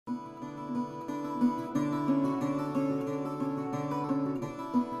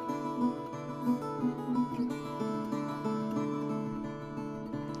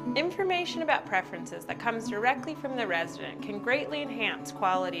information about preferences that comes directly from the resident can greatly enhance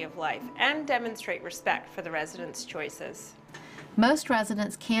quality of life and demonstrate respect for the resident's choices. Most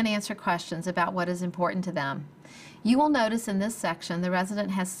residents can answer questions about what is important to them. You will notice in this section the resident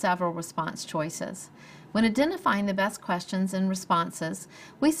has several response choices. When identifying the best questions and responses,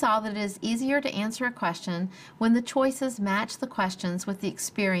 we saw that it is easier to answer a question when the choices match the questions with the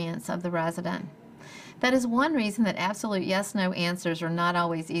experience of the resident. That is one reason that absolute yes/no answers are not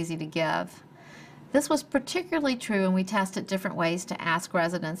always easy to give. This was particularly true when we tested different ways to ask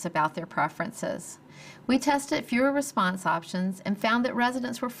residents about their preferences. We tested fewer response options and found that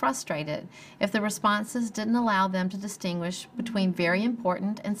residents were frustrated if the responses didn't allow them to distinguish between very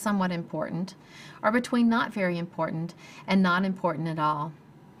important and somewhat important, or between not very important and not important at all.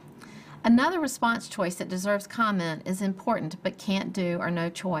 Another response choice that deserves comment is important but can't do or no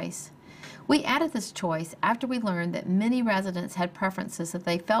choice. We added this choice after we learned that many residents had preferences that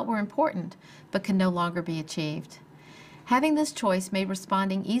they felt were important but could no longer be achieved. Having this choice made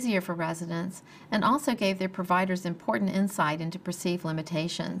responding easier for residents and also gave their providers important insight into perceived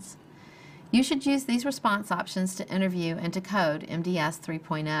limitations. You should use these response options to interview and to code MDS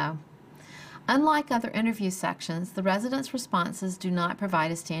 3.0. Unlike other interview sections, the residents' responses do not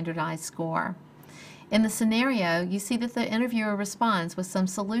provide a standardized score. In the scenario, you see that the interviewer responds with some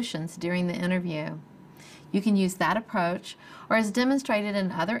solutions during the interview. You can use that approach, or as demonstrated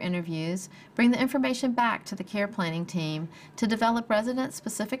in other interviews, bring the information back to the care planning team to develop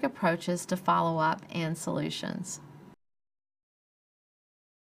resident-specific approaches to follow-up and solutions.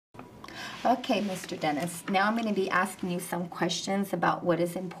 Okay, Mr. Dennis, now I'm going to be asking you some questions about what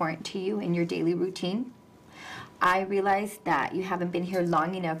is important to you in your daily routine. I realize that you haven't been here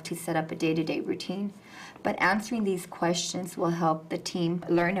long enough to set up a day-to-day routine, but answering these questions will help the team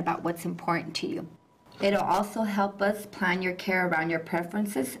learn about what's important to you. It'll also help us plan your care around your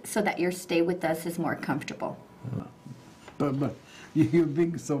preferences so that your stay with us is more comfortable. But you're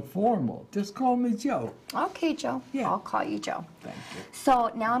being so formal. Just call me Joe. Okay, Joe. Yeah. I'll call you Joe. Thank you.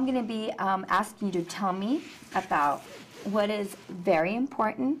 So now I'm going to be asking you to tell me about what is very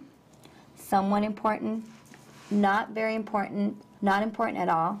important, somewhat important, not very important, not important at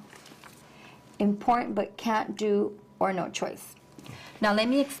all, important but can't do, or no choice. Now let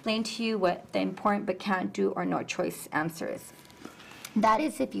me explain to you what the important but can't do or no choice answer is. That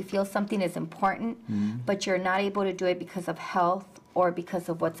is if you feel something is important, but you're not able to do it because of health or because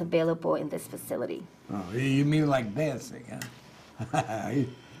of what's available in this facility. Oh, you mean like dancing, huh? I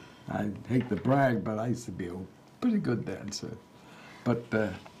hate to brag, but I used to be a pretty good dancer, but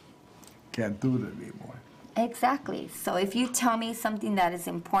can't do it anymore. Exactly. So if you tell me something that is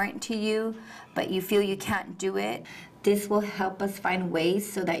important to you, but you feel you can't do it, this will help us find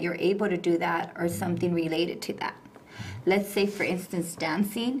ways so that you're able to do that or something related to that. Let's say, for instance,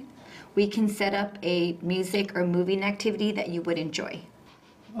 dancing. We can set up a music or moving activity that you would enjoy.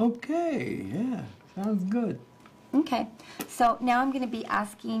 Okay, yeah, sounds good. Okay, so now I'm going to be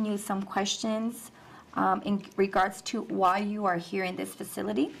asking you some questions in regards to why you are here in this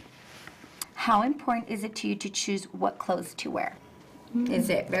facility. How important is it to you to choose what clothes to wear? Is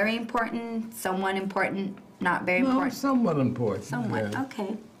it very important, somewhat important, not very important? Somewhat important. Somewhat, yeah.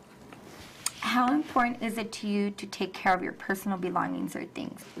 Okay. How important is it to you to take care of your personal belongings or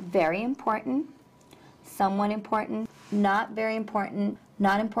things? Very important, somewhat important, not very important,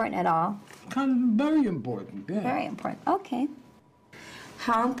 not important at all? Kind of very important, yeah. Very important, okay.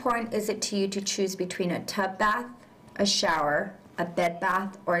 How important is it to you to choose between a tub bath, a shower, a bed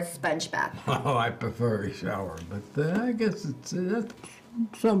bath, or a sponge bath? Oh, I prefer a shower, but I guess it's that's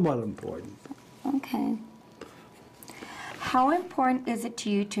somewhat important. Okay. How important is it to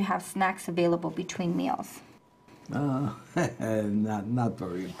you to have snacks available between meals? Not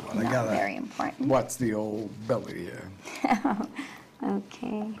very important. Not very important. What's the old belly here?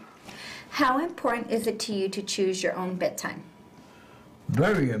 Okay. How important is it to you to choose your own bedtime?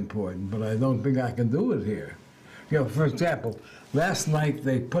 Very important, but I don't think I can do it here. You know, for example, last night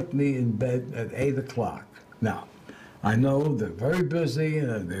they put me in bed at 8 o'clock. Now, I know they're very busy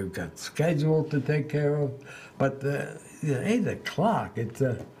and they've got schedule to take care of, but 8 o'clock, it's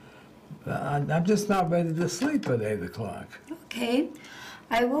I'm just not ready to sleep at 8 o'clock. Okay.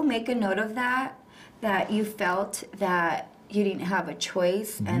 I will make a note of that you felt that you didn't have a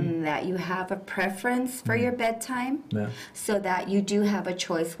choice and that you have a preference for your bedtime, so that you do have a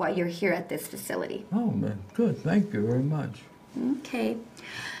choice while you're here at this facility. Oh, man, good. Thank you very much. Okay.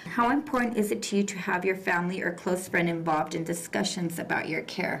 How important is it to you to have your family or close friend involved in discussions about your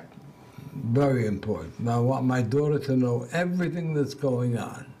care? Very important. Now, I want my daughter to know everything that's going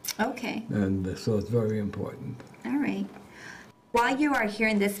on. Okay. And so it's very important. All right. While you are here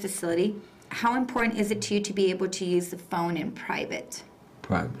in this facility, how important is it to you to be able to use the phone in private?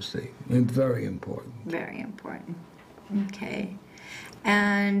 Privacy, and very important. Very important. Okay.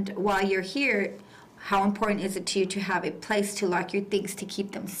 And while you're here, how important is it to you to have a place to lock your things to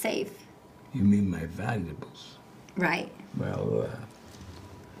keep them safe? You mean my valuables? Right. Well,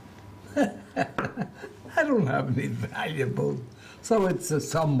 I don't have any valuables, so it's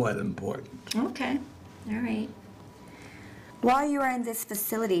somewhat important. Okay. All right. While you are in this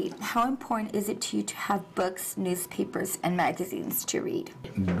facility, how important is it to you to have books, newspapers, and magazines to read?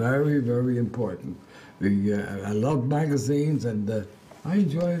 Very, very important. I love magazines, and I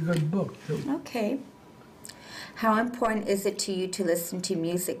enjoy a good book, too. Okay. How important is it to you to listen to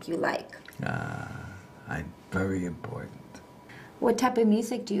music you like? Very important. What type of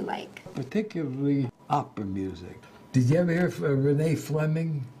music do you like? Particularly opera music. Did you ever hear of Renee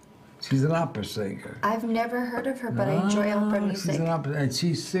Fleming? She's an opera singer. I've never heard of her, but I enjoy opera music. She's an opera, and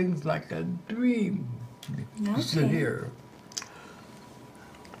she sings like a dream. You should hear her.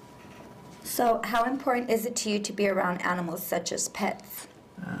 So, how important is it to you to be around animals such as pets?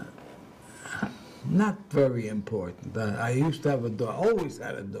 Not very important. I used to have a dog, always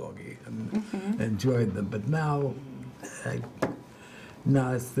had a doggy, and enjoyed them, but now,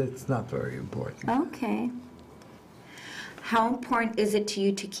 no, it's not very important. Okay. How important is it to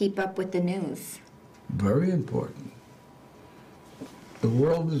you to keep up with the news? Very important. The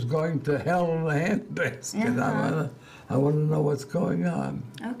world is going to hell in a handbasket. I want to know what's going on.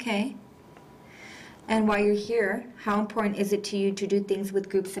 Okay. And while you're here, how important is it to you to do things with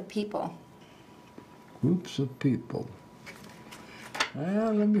groups of people? Groups of people.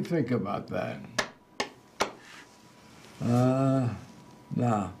 Well, let me think about that.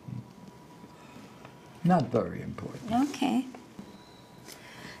 No. Not very important. Okay.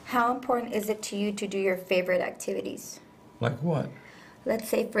 How important is it to you to do your favorite activities? Like what? Let's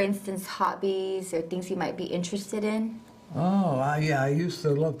say, for instance, hobbies or things you might be interested in. Oh, yeah, I used to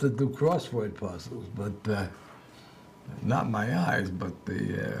love to do crossword puzzles, but not my eyes, but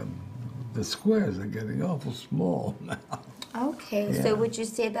the squares are getting awful small now. Okay, Yeah. so would you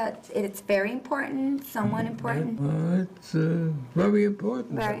say that it's very important, somewhat important? It's very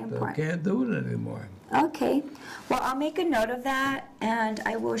important. Very but important. I can't do it anymore. Okay, well, I'll make a note of that, and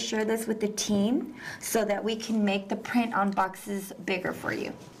I will share this with the team so that we can make the print on boxes bigger for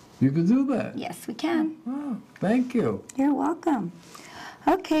you. You can do that? Yes, we can. Oh, thank you. You're welcome.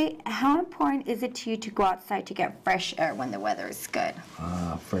 Okay, how important is it to you to go outside to get fresh air when the weather is good?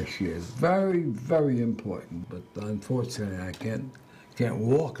 Fresh air is very, very important, but unfortunately I can't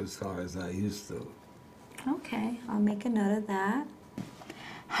walk as far as I used to. Okay, I'll make a note of that.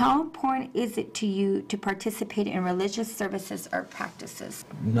 How important is it to you to participate in religious services or practices?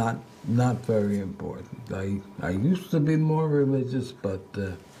 Not very important. I used to be more religious, but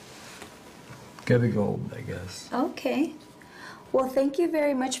getting old, I guess. Okay. Well, thank you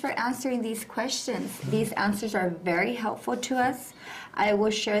very much for answering these questions. These answers are very helpful to us. I will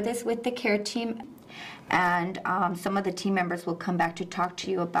share this with the care team, and some of the team members will come back to talk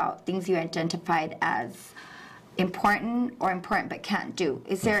to you about things you identified as important or important but can't do.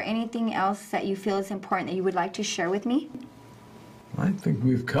 Is there anything else that you feel is important that you would like to share with me? I think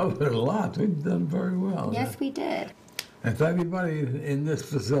we've covered a lot. We've done very well. Yes, we did. If everybody in this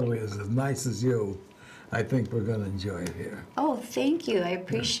facility is as nice as you, I think we're going to enjoy it here. Oh, thank you. I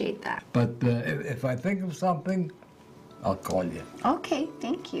appreciate that. But if I think of something, I'll call you. Okay,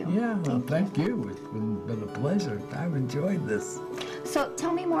 thank you. Yeah, well, thank you. It's been a pleasure. I've enjoyed this. So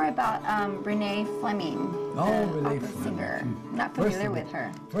tell me more about Renee Fleming, Oh, the Renee opera Fleming. singer. Not First familiar of all- with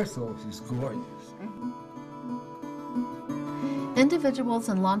her. First of all, she's gorgeous. Individuals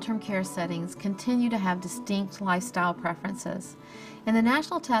in long-term care settings continue to have distinct lifestyle preferences. In the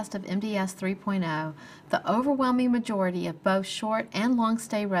National Test of MDS 3.0, the overwhelming majority of both short and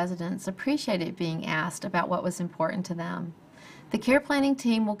long-stay residents appreciated being asked about what was important to them. The care planning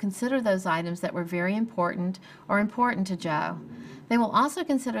team will consider those items that were very important or important to Joe. They will also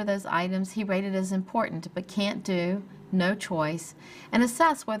consider those items he rated as important but can't do, no choice, and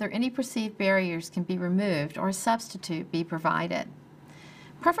assess whether any perceived barriers can be removed or a substitute be provided.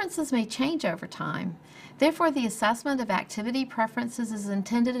 Preferences may change over time. Therefore, the assessment of activity preferences is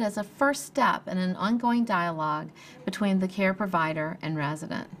intended as a first step in an ongoing dialogue between the care provider and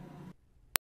resident.